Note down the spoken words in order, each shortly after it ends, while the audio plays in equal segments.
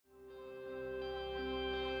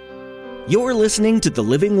You're listening to The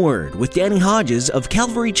Living Word with Danny Hodges of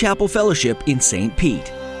Calvary Chapel Fellowship in St. Pete.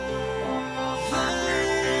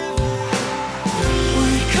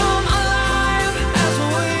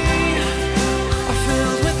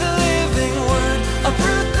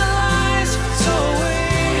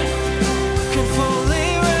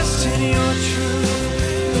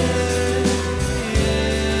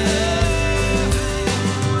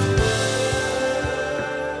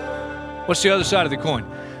 What's the other side of the coin?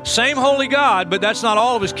 Same holy God, but that's not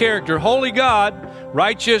all of his character. Holy God,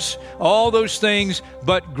 righteous, all those things,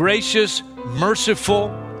 but gracious, merciful,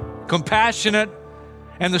 compassionate.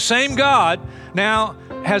 And the same God now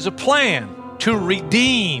has a plan to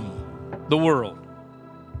redeem the world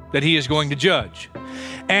that he is going to judge.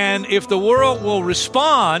 And if the world will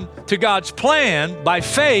respond to God's plan by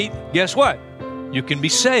faith, guess what? You can be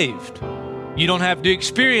saved. You don't have to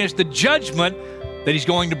experience the judgment that he's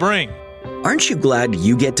going to bring. Aren't you glad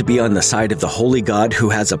you get to be on the side of the Holy God who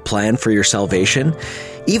has a plan for your salvation?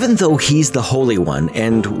 Even though he's the Holy One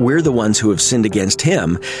and we're the ones who have sinned against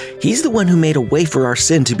him, he's the one who made a way for our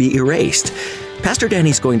sin to be erased. Pastor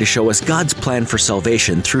Danny's going to show us God's plan for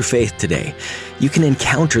salvation through faith today. You can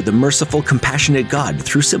encounter the merciful, compassionate God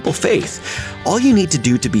through simple faith. All you need to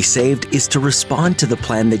do to be saved is to respond to the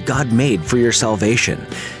plan that God made for your salvation.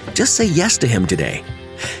 Just say yes to him today.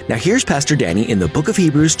 Now here's Pastor Danny in the book of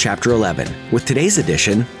Hebrews chapter 11 with today's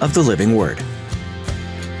edition of The Living Word. To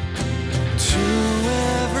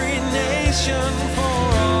every nation for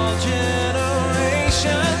all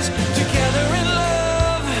generations, together in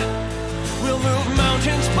love, we'll move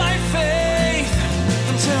mountains by faith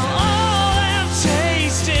until all have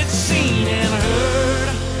tasted, seen, and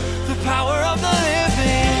heard the power of the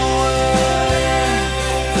living word.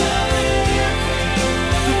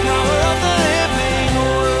 The power of the living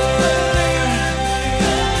word.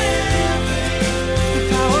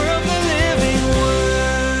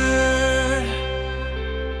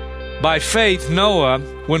 By faith, Noah,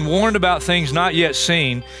 when warned about things not yet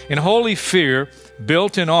seen, in holy fear,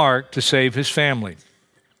 built an ark to save his family.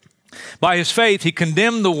 By his faith, he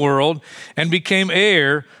condemned the world and became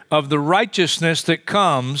heir of the righteousness that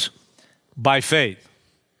comes by faith.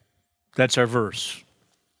 That's our verse.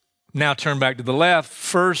 Now turn back to the left.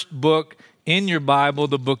 First book in your Bible,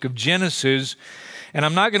 the book of Genesis. And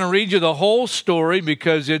I'm not going to read you the whole story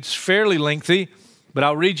because it's fairly lengthy, but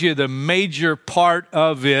I'll read you the major part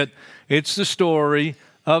of it. It's the story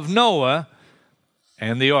of Noah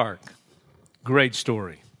and the ark. Great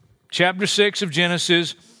story. Chapter 6 of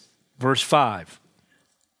Genesis, verse 5.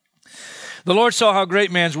 The Lord saw how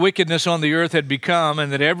great man's wickedness on the earth had become,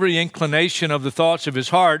 and that every inclination of the thoughts of his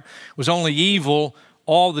heart was only evil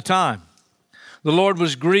all the time. The Lord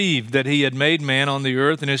was grieved that he had made man on the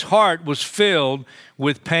earth, and his heart was filled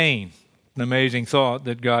with pain. An amazing thought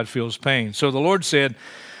that God feels pain. So the Lord said,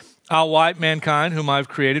 I'll wipe mankind, whom I've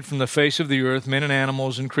created from the face of the earth, men and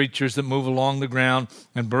animals and creatures that move along the ground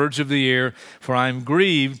and birds of the air, for I am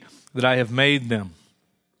grieved that I have made them.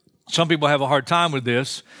 Some people have a hard time with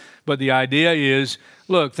this, but the idea is,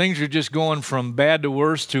 look, things are just going from bad to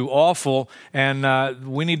worse to awful, and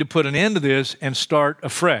we need to put an end to this and start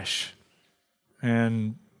afresh.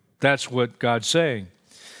 And that's what God's saying.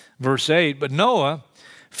 Verse 8, but Noah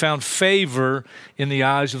found favor in the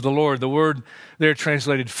eyes of the Lord. The word there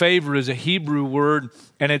translated favor is a Hebrew word,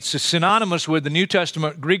 and it's synonymous with the New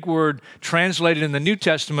Testament Greek word translated in the New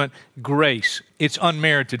Testament, grace. It's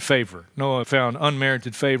unmerited favor. Noah found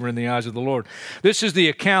unmerited favor in the eyes of the Lord. This is the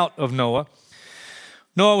account of Noah.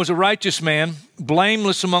 Noah was a righteous man,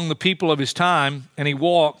 blameless among the people of his time, and he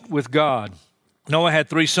walked with God. Noah had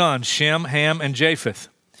 3 sons, Shem, Ham, and Japheth.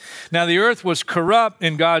 Now the earth was corrupt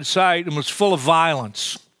in God's sight and was full of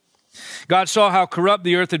violence. God saw how corrupt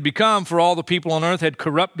the earth had become, for all the people on earth had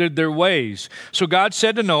corrupted their ways. So God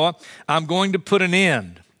said to Noah, I'm going to put an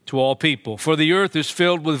end to all people, for the earth is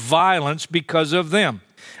filled with violence because of them.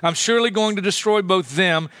 I'm surely going to destroy both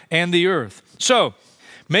them and the earth. So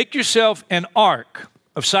make yourself an ark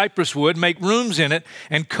of cypress wood, make rooms in it,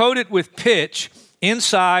 and coat it with pitch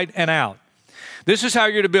inside and out. This is how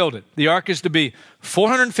you're to build it. The ark is to be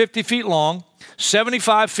 450 feet long,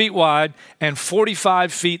 75 feet wide, and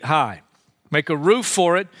 45 feet high. Make a roof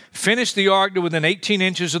for it. Finish the ark to within 18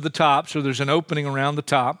 inches of the top, so there's an opening around the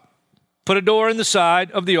top. Put a door in the side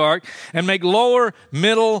of the ark, and make lower,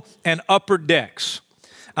 middle, and upper decks.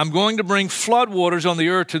 I'm going to bring floodwaters on the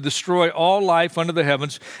earth to destroy all life under the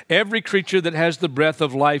heavens, every creature that has the breath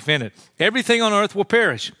of life in it. Everything on earth will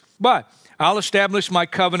perish, but I'll establish my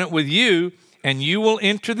covenant with you, and you will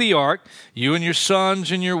enter the ark, you and your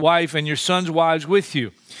sons and your wife and your sons' wives with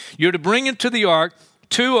you. You're to bring into the ark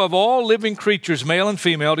 2 of all living creatures, male and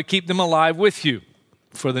female, to keep them alive with you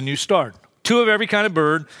for the new start. 2 of every kind of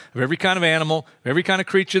bird, of every kind of animal, of every kind of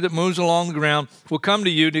creature that moves along the ground will come to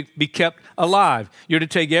you to be kept alive. You're to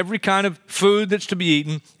take every kind of food that's to be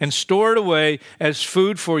eaten and store it away as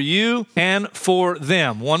food for you and for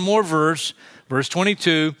them. One more verse, verse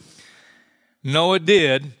 22. Noah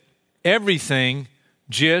did everything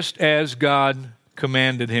just as God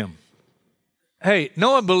commanded him. Hey,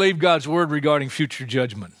 Noah believed God's word regarding future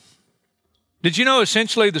judgment. Did you know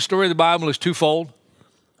essentially the story of the Bible is twofold?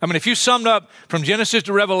 I mean, if you summed up from Genesis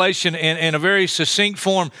to Revelation in a very succinct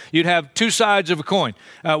form, you'd have 2 sides of a coin.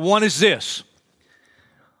 One is this: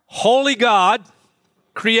 holy God,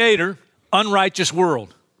 creator, unrighteous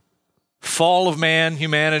world. Fall of man,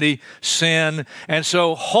 humanity, sin. And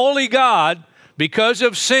so holy God, because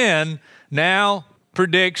of sin, now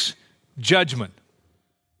predicts judgment.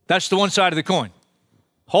 That's the one side of the coin.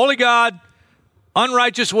 Holy God,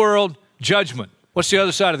 unrighteous world, judgment. What's the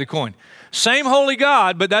other side of the coin? Same holy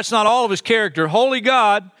God, but that's not all of his character. Holy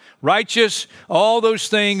God, righteous, all those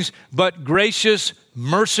things, but gracious,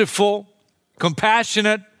 merciful,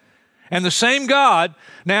 compassionate. And the same God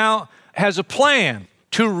now has a plan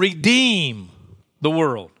to redeem the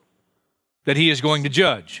world that he is going to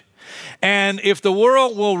judge. And if the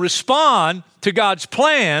world will respond to God's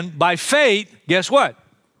plan by faith, guess what?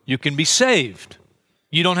 You can be saved.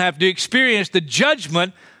 You don't have to experience the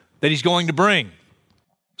judgment that he's going to bring.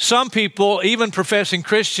 Some people, even professing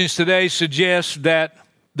Christians today, suggest that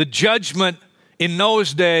the judgment in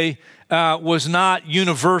Noah's day was not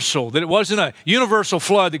universal, that it wasn't a universal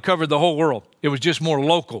flood that covered the whole world. It was just more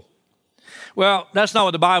local. Well, that's not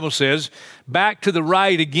what the Bible says. Back to the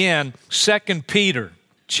right again, 2 Peter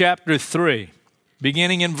chapter 3.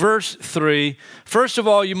 Beginning in verse 3, first of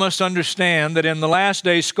all, you must understand that in the last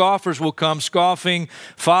days, scoffers will come, scoffing,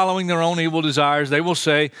 following their own evil desires. They will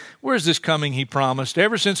say, where's this coming he promised?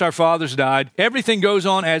 Ever since our fathers died, everything goes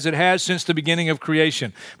on as it has since the beginning of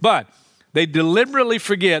creation. But they deliberately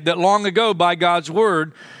forget that long ago, by God's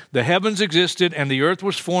word, the heavens existed and the earth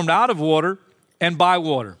was formed out of water and by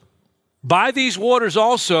water. By these waters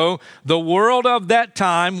also, the world of that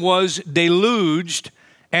time was deluged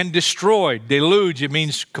and destroyed. Deluge, it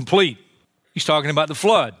means complete. He's talking about the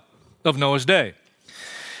flood of Noah's day.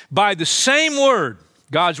 By the same word,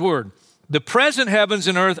 God's word, the present heavens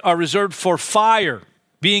and earth are reserved for fire,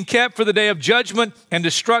 being kept for the day of judgment and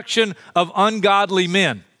destruction of ungodly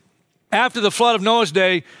men. After the flood of Noah's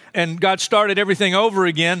day, and God started everything over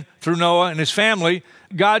again through Noah and his family,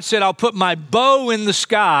 God said, I'll put my bow in the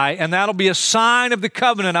sky, and that'll be a sign of the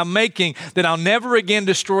covenant I'm making that I'll never again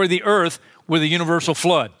destroy the earth with a universal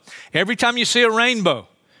flood. Every time you see a rainbow,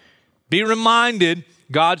 be reminded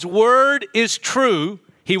God's word is true.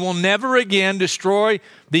 He will never again destroy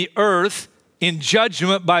the earth in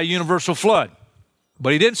judgment by a universal flood.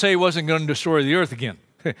 But he didn't say he wasn't going to destroy the earth again.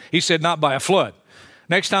 He said not by a flood.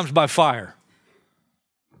 Next time's by fire.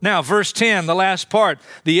 Now, verse 10, the last part,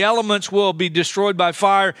 the elements will be destroyed by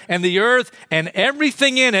fire, and the earth and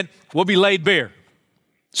everything in it will be laid bare.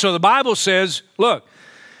 So the Bible says, look,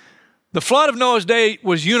 the flood of Noah's day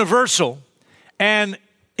was universal, and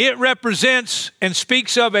it represents and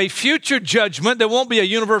speaks of a future judgment. There won't be a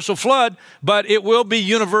universal flood, but it will be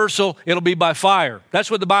universal. It'll be by fire.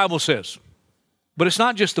 That's what the Bible says. But it's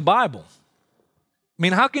not just the Bible. I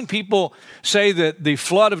mean, how can people say that the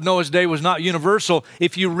flood of Noah's day was not universal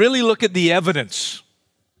if you really look at the evidence?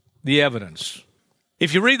 The evidence.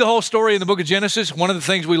 If you read the whole story in the book of Genesis, one of the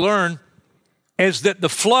things we learn is that the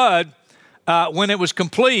flood, when it was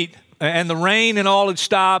complete, and the rain and all had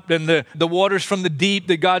stopped, and the waters from the deep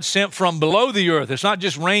that God sent from below the earth. It's not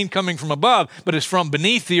just rain coming from above, but it's from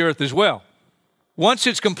beneath the earth as well. Once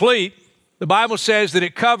it's complete, the Bible says that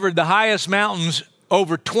it covered the highest mountains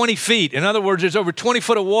over 20 feet. In other words, there's over 20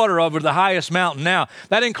 foot of water over the highest mountain. Now,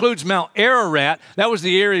 that includes Mount Ararat. That was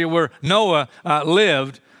the area where Noah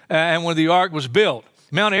lived and where the ark was built.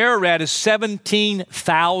 Mount Ararat is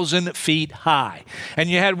 17,000 feet high. And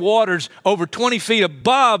you had waters over 20 feet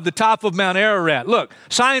above the top of Mount Ararat. Look,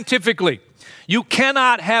 scientifically, you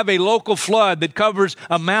cannot have a local flood that covers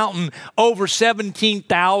a mountain over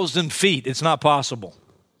 17,000 feet. It's not possible.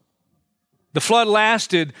 The flood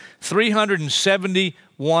lasted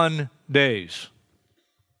 371 days.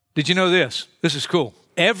 Did you know this? This is cool.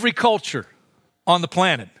 Every culture on the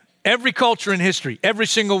planet, every culture in history, every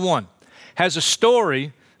single one, has a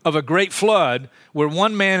story of a great flood where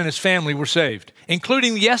one man and his family were saved,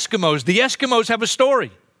 including the Eskimos. The Eskimos have a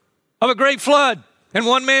story of a great flood and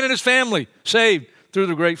one man and his family saved through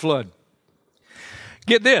the great flood.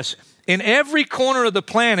 Get this. In every corner of the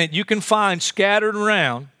planet, you can find scattered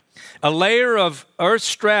around a layer of earth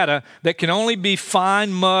strata that can only be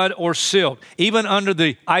fine mud or silt, even under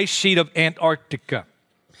the ice sheet of Antarctica.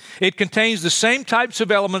 It contains the same types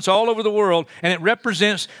of elements all over the world, and it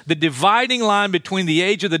represents the dividing line between the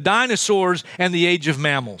age of the dinosaurs and the age of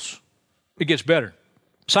mammals. It gets better.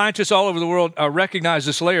 Scientists all over the world recognize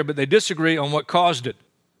this layer, but they disagree on what caused it.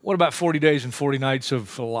 What about 40 days and 40 nights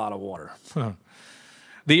of a lot of water?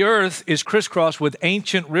 The earth is crisscrossed with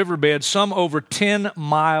ancient riverbeds, some over 10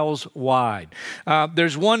 miles wide.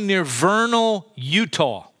 There's one near Vernal,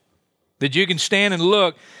 Utah, that you can stand and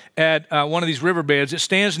look at one of these riverbeds. It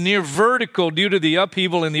stands near vertical due to the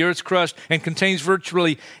upheaval in the earth's crust and contains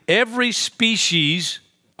virtually every species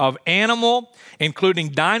of animal, including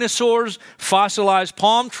dinosaurs, fossilized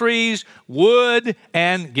palm trees, wood,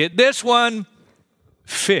 and get this one,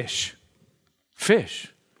 fish.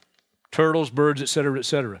 Fish. Turtles, birds, etc.,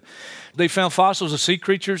 etc. They found fossils of sea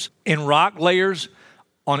creatures in rock layers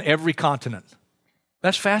on every continent.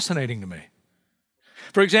 That's fascinating to me.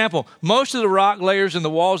 For example, most of the rock layers in the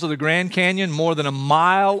walls of the Grand Canyon, more than a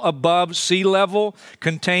mile above sea level,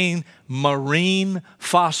 contain marine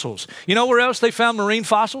fossils. You know where else they found marine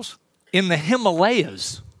fossils? In the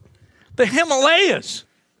Himalayas. The Himalayas.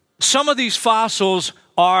 Some of these fossils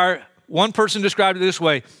are, one person described it this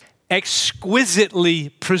way, exquisitely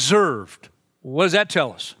preserved. What does that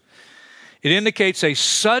tell us? It indicates a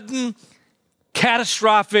sudden,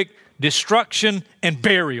 catastrophic destruction and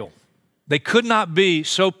burial. They could not be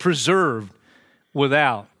so preserved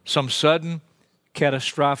without some sudden,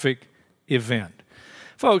 catastrophic event.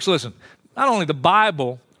 Folks, listen, not only the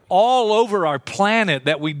Bible, all over our planet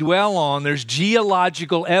that we dwell on, there's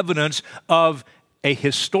geological evidence of a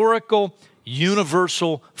historical,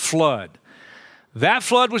 universal flood. That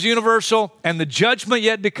flood was universal, and the judgment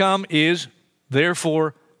yet to come is,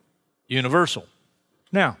 therefore, universal.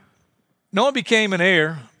 Now, Noah became an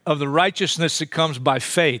heir of the righteousness that comes by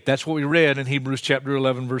faith. That's what we read in Hebrews chapter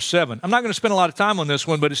 11, verse 7. I'm not going to spend a lot of time on this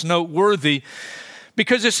one, but it's noteworthy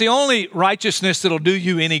because it's the only righteousness that'll do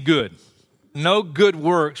you any good. No good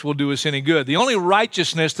works will do us any good. The only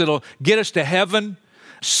righteousness that'll get us to heaven,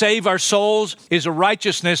 save our souls, is a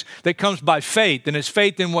righteousness that comes by faith, and it's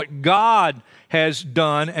faith in what God has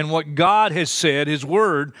done and what God has said, His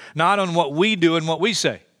Word, not on what we do and what we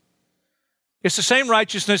say. It's the same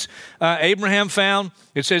righteousness Abraham found.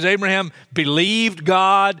 It says Abraham believed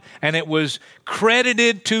God, and it was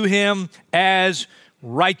credited to him as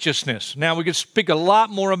righteousness. Now, we could speak a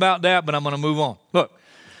lot more about that, but I'm going to move on. Look.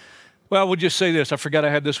 Well, we'll just say this. I forgot I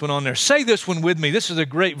had this one on there. Say this one with me. This is a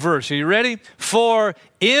great verse. Are you ready? For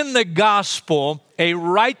in the gospel, a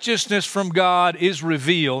righteousness from God is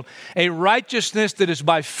revealed, a righteousness that is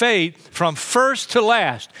by faith from first to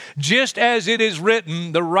last. Just as it is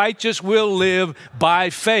written, the righteous will live by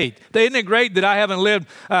faith. Isn't it great that I haven't lived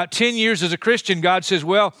 10 years as a Christian? God says,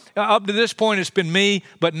 well, up to this point, it's been me,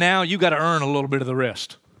 but now you got to earn a little bit of the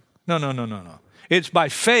rest. No. It's by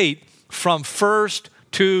faith from first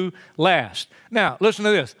to last. Now, listen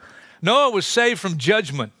to this. Noah was saved from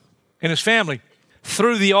judgment in his family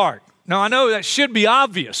through the ark. Now, I know that should be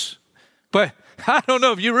obvious, but I don't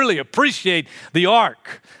know if you really appreciate the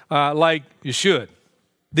ark like you should.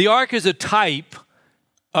 The ark is a type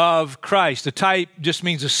of Christ. A type just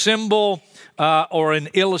means a symbol or an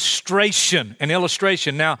illustration.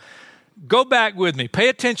 Now, go back with me. Pay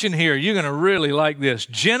attention here. You're going to really like this.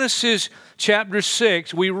 Genesis chapter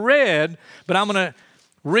 6, we read, but I'm going to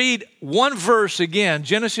read one verse again.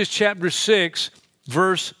 Genesis chapter 6,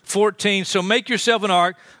 verse 14. So make yourself an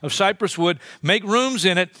ark of cypress wood, make rooms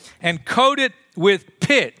in it, and coat it with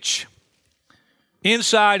pitch,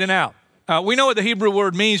 inside and out. We know what the Hebrew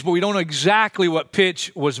word means, but we don't know exactly what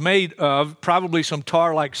pitch was made of, probably some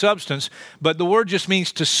tar-like substance, but the word just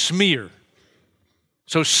means to smear.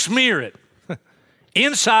 So smear it,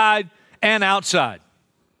 inside and outside.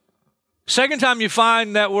 Second time you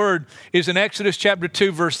find that word is in Exodus chapter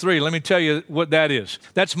 2, verse 3. Let me tell you what that is.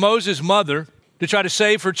 That's Moses' mother to try to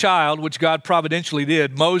save her child, which God providentially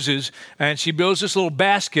did, Moses, and she builds this little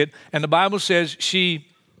basket, and the Bible says she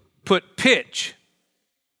put pitch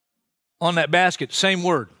on that basket, same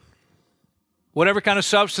word. Whatever kind of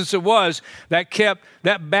substance it was, that kept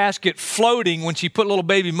that basket floating when she put little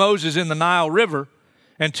baby Moses in the Nile River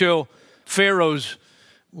until Pharaoh's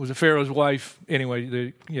wife.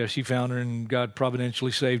 Anyway, she found her, and God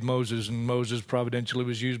providentially saved Moses, and Moses providentially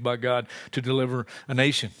was used by God to deliver a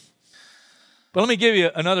nation. But let me give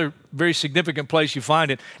you another very significant place you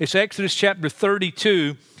find it. It's Exodus chapter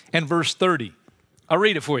 32 and verse 30. I'll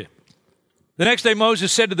read it for you. The next day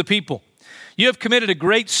Moses said to the people, "You have committed a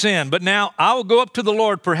great sin, but now I will go up to the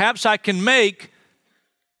Lord. Perhaps I can make,"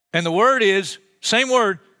 and the word is, same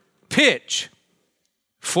word, pitch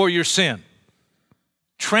for your sin.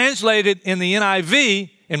 Translated in the NIV,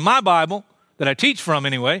 in my Bible, that I teach from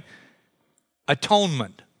anyway,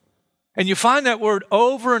 atonement. And you find that word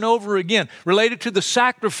over and over again, related to the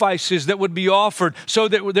sacrifices that would be offered so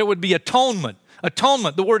that there would be atonement.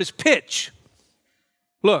 Atonement, the word is pitch.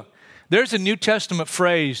 Look, there's a New Testament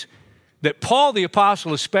phrase that Paul the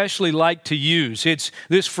Apostle especially liked to use. It's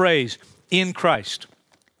this phrase, in Christ.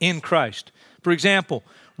 In Christ. For example,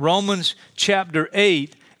 Romans chapter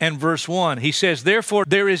 8 and verse 1, he says, therefore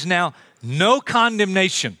there is now no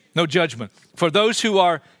condemnation, no judgment, for those who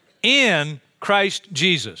are in Christ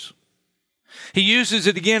Jesus. He uses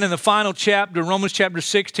it again in the final chapter, Romans chapter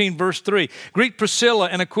 16, verse 3. Greet Priscilla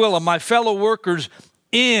and Aquila, my fellow workers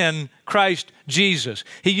in Christ Jesus.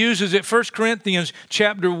 He uses it 1 Corinthians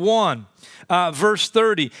chapter 1, verse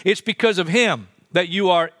 30. It's because of him that you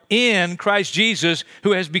are in Christ Jesus,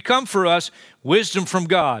 who has become for us wisdom from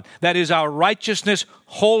God. That is our righteousness,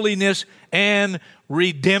 holiness, and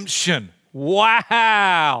redemption.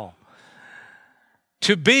 Wow!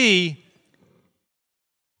 To be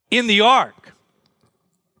in the ark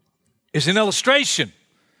is an illustration,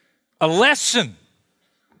 a lesson.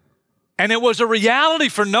 And it was a reality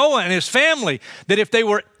for Noah and his family that if they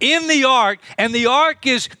were in the ark, and the ark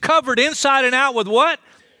is covered inside and out with what?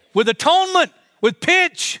 With atonement, with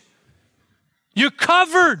pitch. You're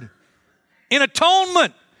covered in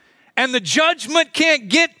atonement. And the judgment can't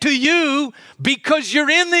get to you because you're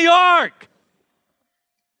in the ark.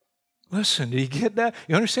 Listen, do you get that?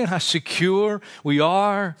 You understand how secure we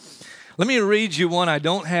are? Let me read you one I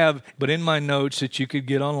don't have, but in my notes that you could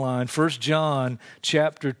get online. 1 John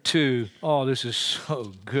chapter 2. Oh, this is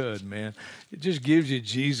so good, man. It just gives you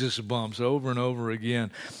Jesus bumps over and over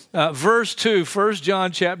again. Verse 2, 1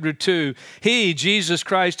 John chapter 2. He, Jesus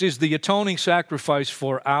Christ, is the atoning sacrifice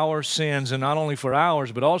for our sins, and not only for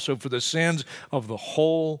ours, but also for the sins of the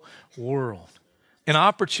whole world. An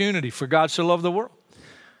opportunity for God so loved the world.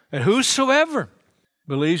 And whosoever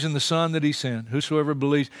believes in the Son that he sent, whosoever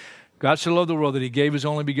believes, God so loved the world that he gave his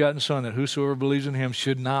only begotten Son, that whosoever believes in him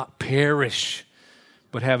should not perish,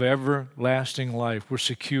 but have everlasting life. We're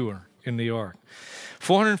secure in the ark.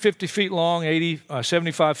 450 feet long,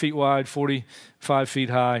 75 feet wide, 45 feet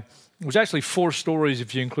high. It was actually 4 stories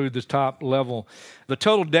if you include the top level. The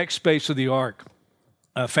total deck space of the ark,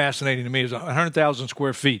 fascinating to me, is 100,000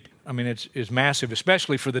 square feet. I mean, it's massive,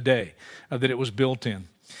 especially for the day that it was built in.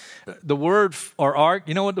 The word, or ark,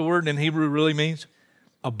 you know what the word in Hebrew really means?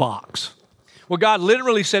 A box. What God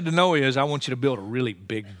literally said to Noah is, I want you to build a really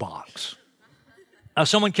big box.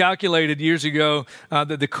 Someone calculated years ago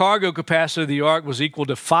that the cargo capacity of the ark was equal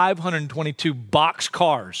to 522 box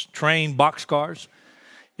cars, train box cars.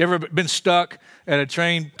 You ever been stuck at a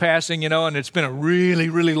train passing, and it's been a really,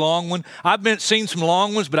 really long one? I've seen some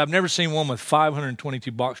long ones, but I've never seen one with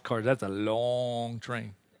 522 box cars. That's a long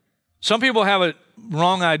train. Some people have a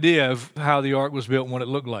wrong idea of how the ark was built and what it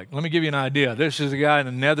looked like. Let me give you an idea. This is a guy in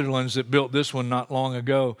the Netherlands that built this one not long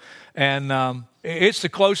ago. And it's the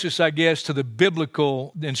closest, I guess, to the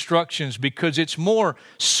biblical instructions because it's more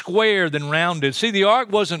square than rounded. See, the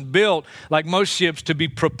ark wasn't built like most ships to be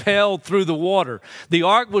propelled through the water. The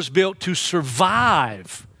ark was built to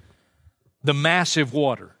survive the massive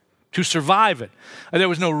water, to survive it. There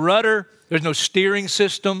was no rudder. There's no steering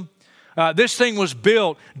system. This thing was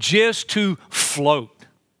built just to float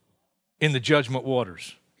in the judgment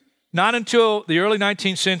waters. Not until the early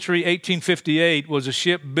 19th century, 1858, was a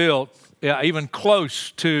ship built even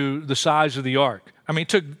close to the size of the ark.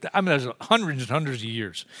 It was hundreds and hundreds of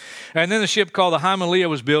years. And then the ship called the Himalaya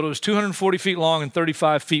was built. It was 240 feet long and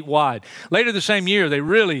 35 feet wide. Later the same year,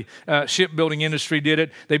 shipbuilding industry did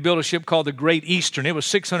it. They built a ship called the Great Eastern. It was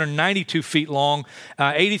 692 feet long,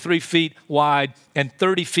 83 feet wide, and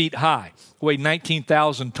 30 feet high. Weighed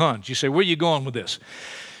 19,000 tons. You say, where are you going with this?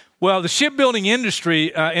 Well, the shipbuilding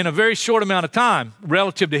industry, in a very short amount of time,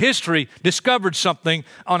 relative to history, discovered something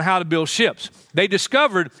on how to build ships. They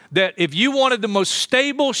discovered that if you wanted the most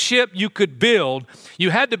stable ship you could build,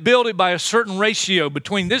 you had to build it by a certain ratio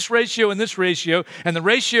between this ratio and this ratio, and the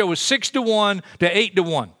ratio was 6-to-1 to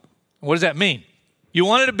 8-to-1. What does that mean? You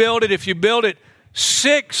wanted to build it, if you build it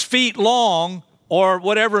 6 feet long, or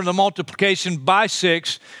whatever the multiplication by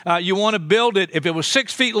 6, you want to build it, if it was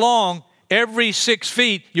 6 feet long, every 6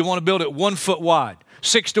 feet, you want to build it 1 foot wide,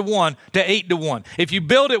 6-to-1 to 8-to-1. If you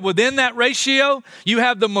build it within that ratio, you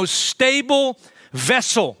have the most stable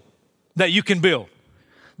vessel that you can build.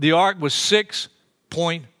 The ark was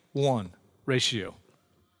 6.1 ratio.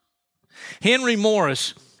 Henry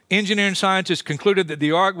Morris, engineer and scientist, concluded that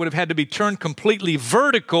the ark would have had to be turned completely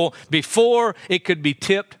vertical before it could be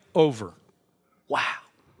tipped over. Wow.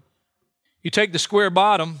 You take the square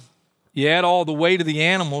bottom, you add all the weight of the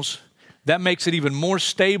animals, that makes it even more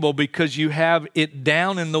stable because you have it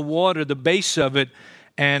down in the water, the base of it,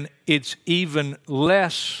 and it's even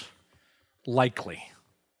less likely,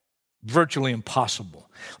 virtually impossible.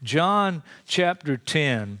 John chapter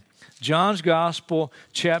 10, John's Gospel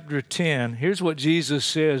chapter 10, here's what Jesus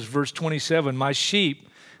says, verse 27, my sheep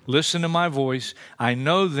listen to my voice, I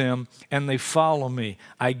know them, and they follow me.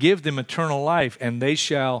 I give them eternal life, and they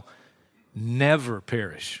shall never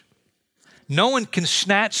perish. No one can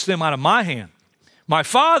snatch them out of my hand. My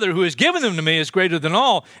Father who has given them to me is greater than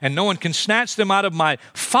all, and no one can snatch them out of my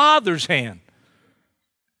Father's hand.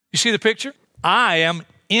 You see the picture? I am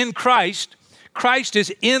in Christ. Christ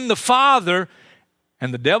is in the Father,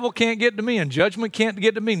 and the devil can't get to me, and judgment can't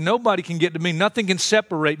get to me. Nobody can get to me. Nothing can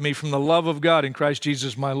separate me from the love of God in Christ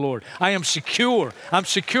Jesus my Lord. I am secure. I'm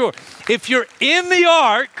secure. If you're in the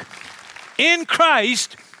ark, in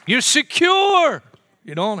Christ, you're secure.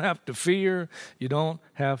 You don't have to fear. You don't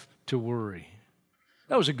have to worry.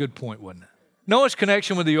 That was a good point, wasn't it? Noah's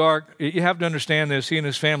connection with the ark, you have to understand this, he and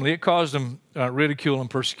his family, it caused them ridicule and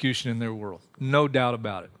persecution in their world. No doubt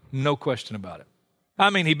about it. No question about it. I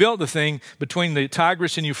mean, he built the thing between the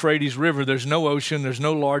Tigris and Euphrates River. There's no ocean. There's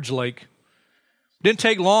no large lake. Didn't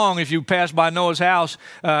take long if you pass by Noah's house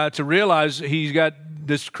to realize he's got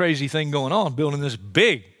this crazy thing going on, building this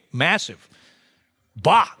big, massive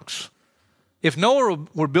box. If Noah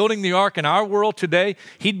were building the ark in our world today,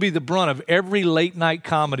 he'd be the brunt of every late night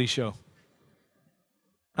comedy show.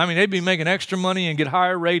 I mean, they'd be making extra money and get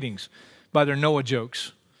higher ratings by their Noah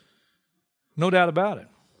jokes. No doubt about it.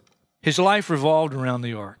 His life revolved around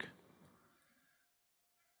the ark.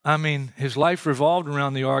 I mean, his life revolved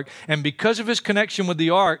around the ark. And because of his connection with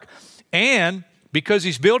the ark, and because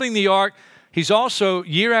he's building the ark, he's also,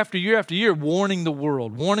 year after year after year, warning the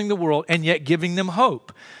world, and yet giving them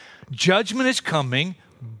hope. Judgment is coming,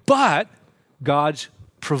 but God's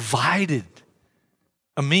provided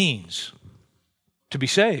a means to be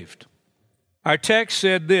saved. Our text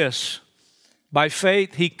said this, by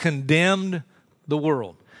faith he condemned the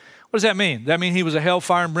world. What does that mean? Does that mean he was a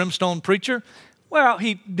hellfire and brimstone preacher? Well,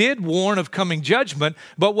 he did warn of coming judgment,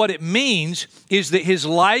 but what it means is that his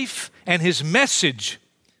life and his message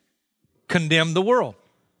condemned the world.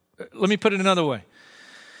 Let me put it another way.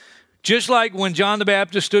 Just like when John the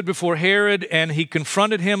Baptist stood before Herod and he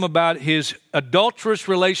confronted him about his adulterous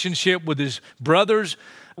relationship with his brother's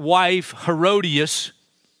wife, Herodias,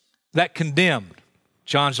 that condemned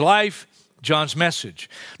John's life, John's message.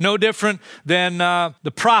 No different than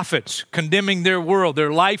the prophets condemning their world,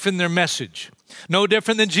 their life and their message. No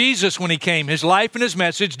different than Jesus when he came. His life and his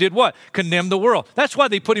message did what? Condemn the world. That's why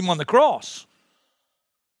they put him on the cross.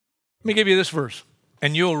 Let me give you this verse.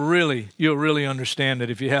 And you'll really understand it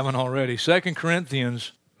if you haven't already. 2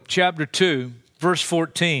 Corinthians chapter 2, verse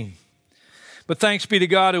 14. But thanks be to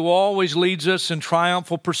God who always leads us in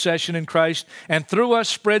triumphal procession in Christ, and through us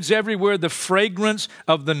spreads everywhere the fragrance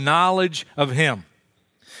of the knowledge of him.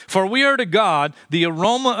 For we are to God the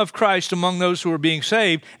aroma of Christ among those who are being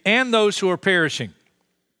saved and those who are perishing.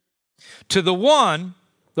 To the one,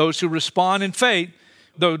 those who respond in faith,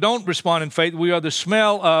 though don't respond in faith, we are the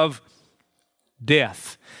smell of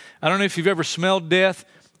death. I don't know if you've ever smelled death.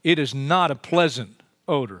 It is not a pleasant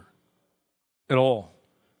odor at all.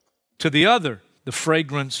 To the other, the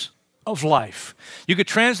fragrance of life. You could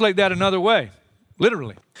translate that another way,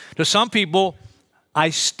 literally. To some people, I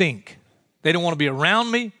stink. They don't want to be around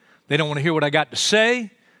me. They don't want to hear what I got to say.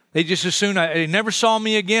 They just assume they never saw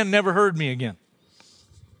me again, never heard me again.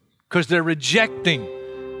 Because they're rejecting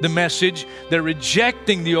the message. They're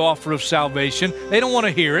rejecting the offer of salvation. They don't want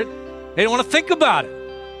to hear it. They don't want to think about it.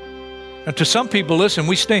 And to some people, listen,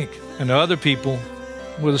 we stink. And to other people,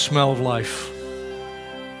 we're the smell of life.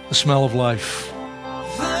 The smell of life.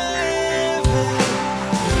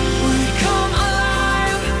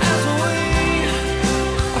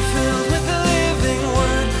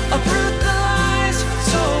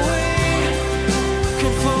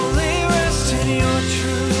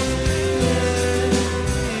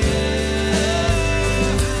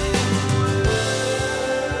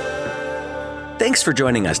 Thanks for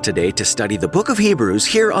joining us today to study the book of Hebrews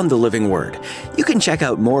here on The Living Word. You can check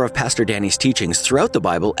out more of Pastor Danny's teachings throughout the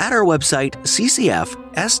Bible at our website,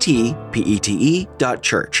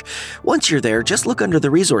 ccfstpete.church. Once you're there, just look under the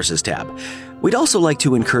Resources tab. We'd also like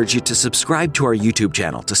to encourage you to subscribe to our YouTube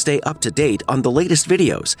channel to stay up to date on the latest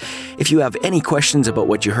videos. If you have any questions about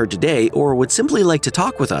what you heard today or would simply like to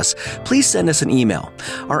talk with us, please send us an email.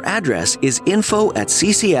 Our address is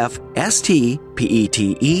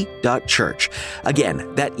info@ccfstpete.church.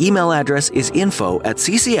 Again, that email address is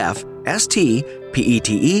info@ccfstpete.church.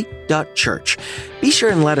 stpete.church. Be sure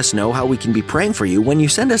and let us know how we can be praying for you when you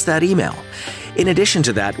send us that email. In addition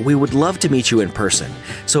to that, we would love to meet you in person.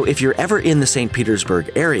 So if you're ever in the St.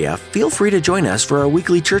 Petersburg area, feel free to join us for our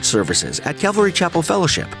weekly church services at Calvary Chapel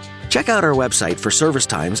Fellowship. Check out our website for service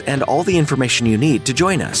times and all the information you need to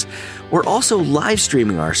join us. We're also live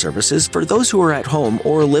streaming our services for those who are at home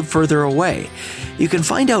or live further away. You can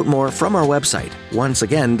find out more from our website. Once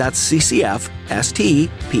again, that's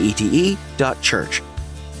ccfstpete.church.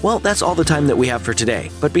 Well, that's all the time that we have for today,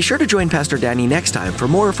 but be sure to join Pastor Danny next time for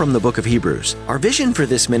more from the book of Hebrews. Our vision for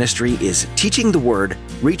this ministry is teaching the Word,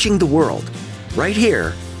 reaching the world, right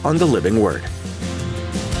here on the Living Word.